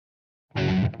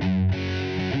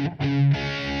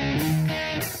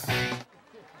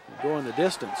going the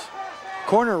distance.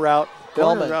 Corner route.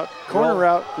 Bellman. Corner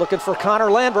route. Looking for Connor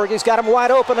Landberg. He's got him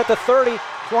wide open at the 30.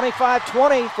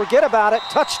 25-20. Forget about it.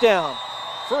 Touchdown.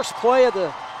 First play of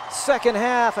the second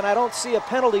half, and I don't see a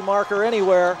penalty marker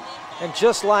anywhere. And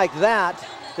just like that,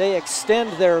 they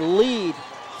extend their lead.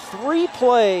 3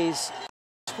 plays,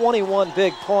 21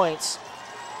 big points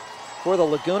for the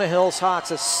Laguna Hills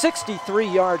Hawks. A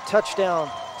 63-yard touchdown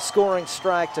scoring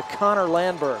strike to Connor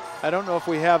Landberg. I don't know if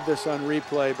we have this on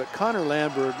replay, but Connor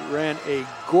Landberg ran a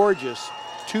gorgeous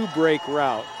 2-break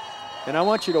route. And I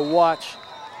want you to watch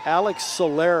Alex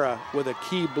Solera with a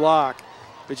key block.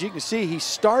 But you can see he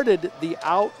started the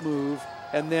out move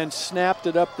and then snapped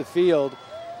it up the field.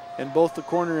 And both the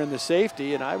corner and the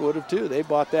safety, and I would have too, they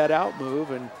bought that out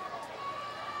move. And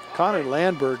Connor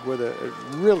Landberg with a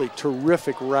really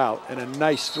terrific route and a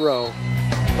nice throw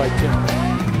by Tim.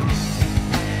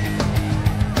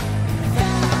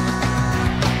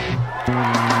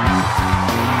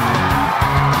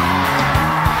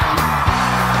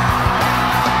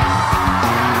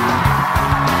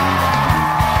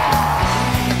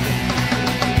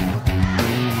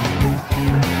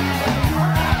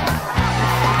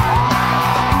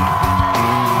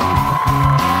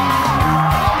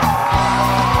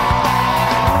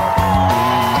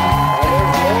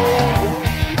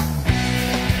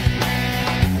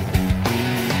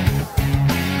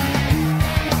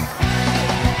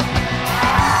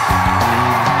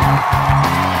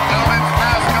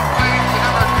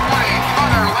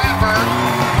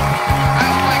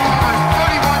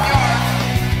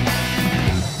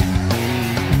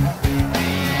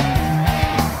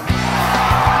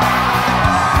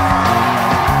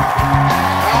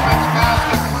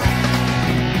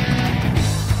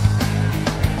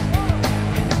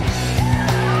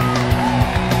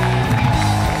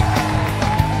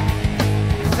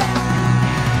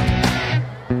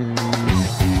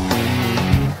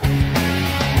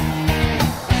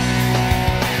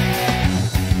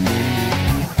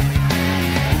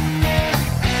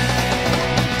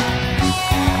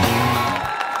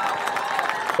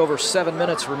 Over 7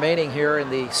 minutes remaining here in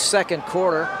the second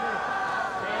quarter.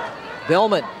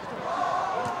 Bellman.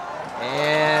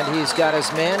 And he's got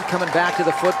his man coming back to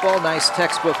the football. Nice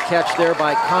textbook catch there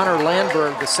by Connor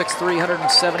Landberg, the 6'3",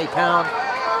 170-pound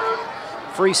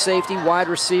free safety, wide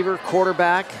receiver,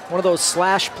 quarterback. One of those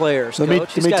slash players,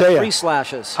 Coach. He's got 3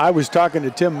 slashes. I was talking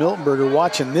to Tim Miltenberger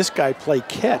watching this guy play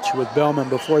catch with Bellman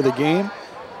before the game.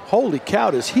 Holy cow,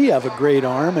 does he have a great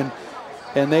arm.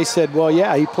 And they said, well,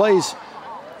 yeah, he plays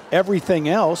everything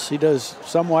else. He does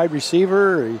some wide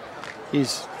receiver.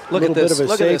 He's a little bit of a safety.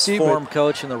 Look at this form,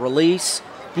 Coach, and the release.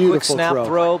 Quick snap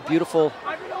throw, beautiful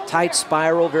tight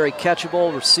spiral, very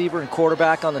catchable. Receiver and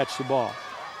quarterback on the catch the ball.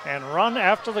 And run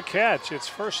after the catch. It's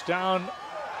first down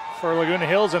for Laguna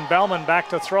Hills, and Bellman back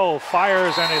to throw.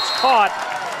 Fires, and it's caught.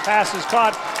 Pass is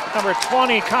caught. Number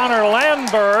 20, Connor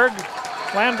Landberg.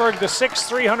 Landberg, the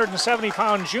 6'3",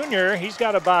 170-pound junior. He's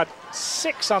got about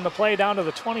 6 on the play down to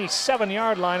the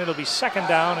 27-yard line. It'll be second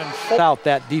down and 4. Out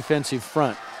that defensive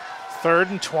front. 3rd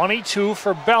and 22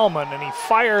 for Bellman, and he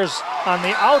fires on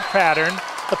the out pattern.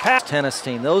 The pass. Tennis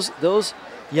team. Those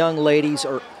young ladies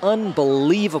are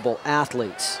unbelievable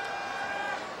athletes.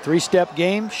 3-step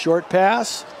game, short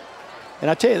pass. And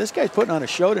I tell you, this guy's putting on a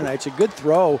show tonight. It's a good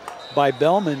throw by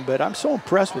Bellman, but I'm so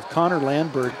impressed with Connor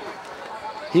Landberg.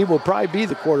 He will probably be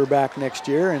the quarterback next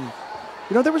year. And,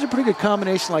 you know, there was a pretty good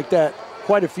combination like that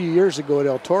quite a few years ago at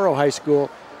El Toro High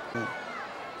School.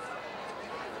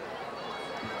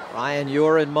 Ryan,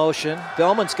 you're in motion.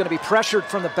 Bellman's going to be pressured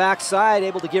from the backside,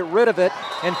 able to get rid of it.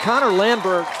 And Connor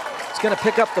Landberg is going to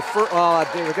pick up the first.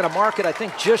 They're going to mark it, I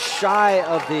think, just shy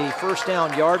of the first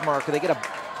down yard marker. They get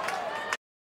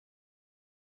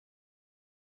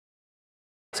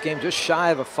this game just shy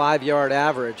of a 5-yard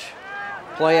average.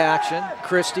 Play action.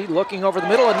 Christie looking over the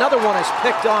middle. Another one is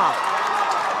picked off.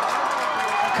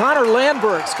 Connor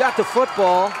Landberg's got the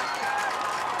football.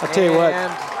 I'll tell you what.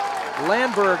 And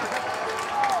Landberg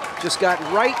just got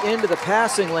right into the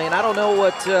passing lane. I don't know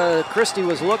what Christie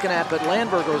was looking at, but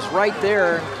Landberg was right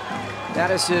there.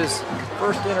 That is his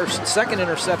second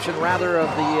interception, rather, of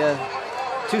the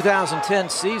 2010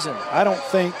 season. I don't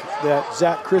think that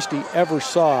Zach Christie ever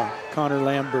saw Connor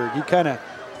Landberg. He kind of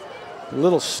a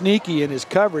little sneaky in his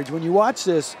coverage. When you watch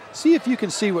this, see if you can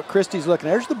see what Christie's looking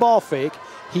at. There's the ball fake.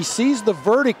 He sees the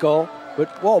vertical, but,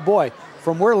 whoa, boy,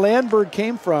 from where Landberg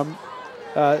came from,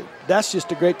 that's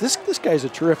just a great, this guy's a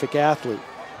terrific athlete.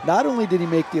 Not only did he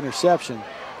make the interception,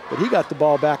 but he got the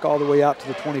ball back all the way out to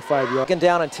the 25-yard. Second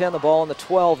down and 10, the ball on the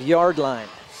 12-yard line.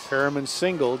 Perriman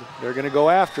singled. They're going to go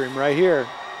after him right here.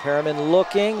 Perriman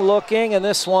looking, and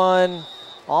this one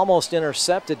almost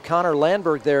intercepted Connor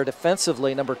Landberg there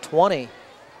defensively, number 20.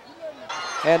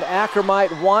 And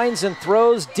Ackermite winds and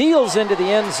throws, deals into the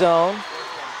end zone,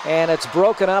 and it's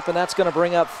broken up, and that's going to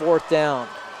bring up 4th down.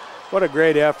 What a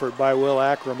great effort by Will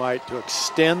Ackermite to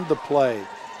extend the play.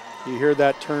 You hear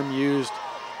that term used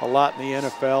a lot in the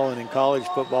NFL and in college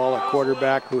football, a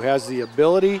quarterback who has the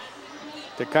ability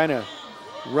to kind of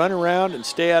run around and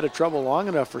stay out of trouble long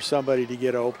enough for somebody to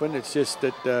get open. It's just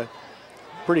that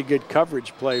pretty good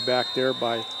coverage play back there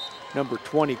by number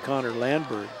 20, Connor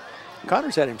Landberg.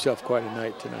 Connor's had himself quite a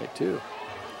night tonight, too.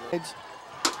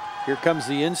 Here comes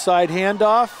the inside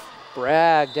handoff.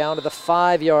 Bragg down to the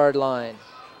 5-yard line.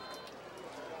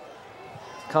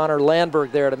 Connor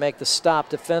Landberg there to make the stop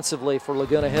defensively for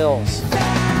Laguna Hills.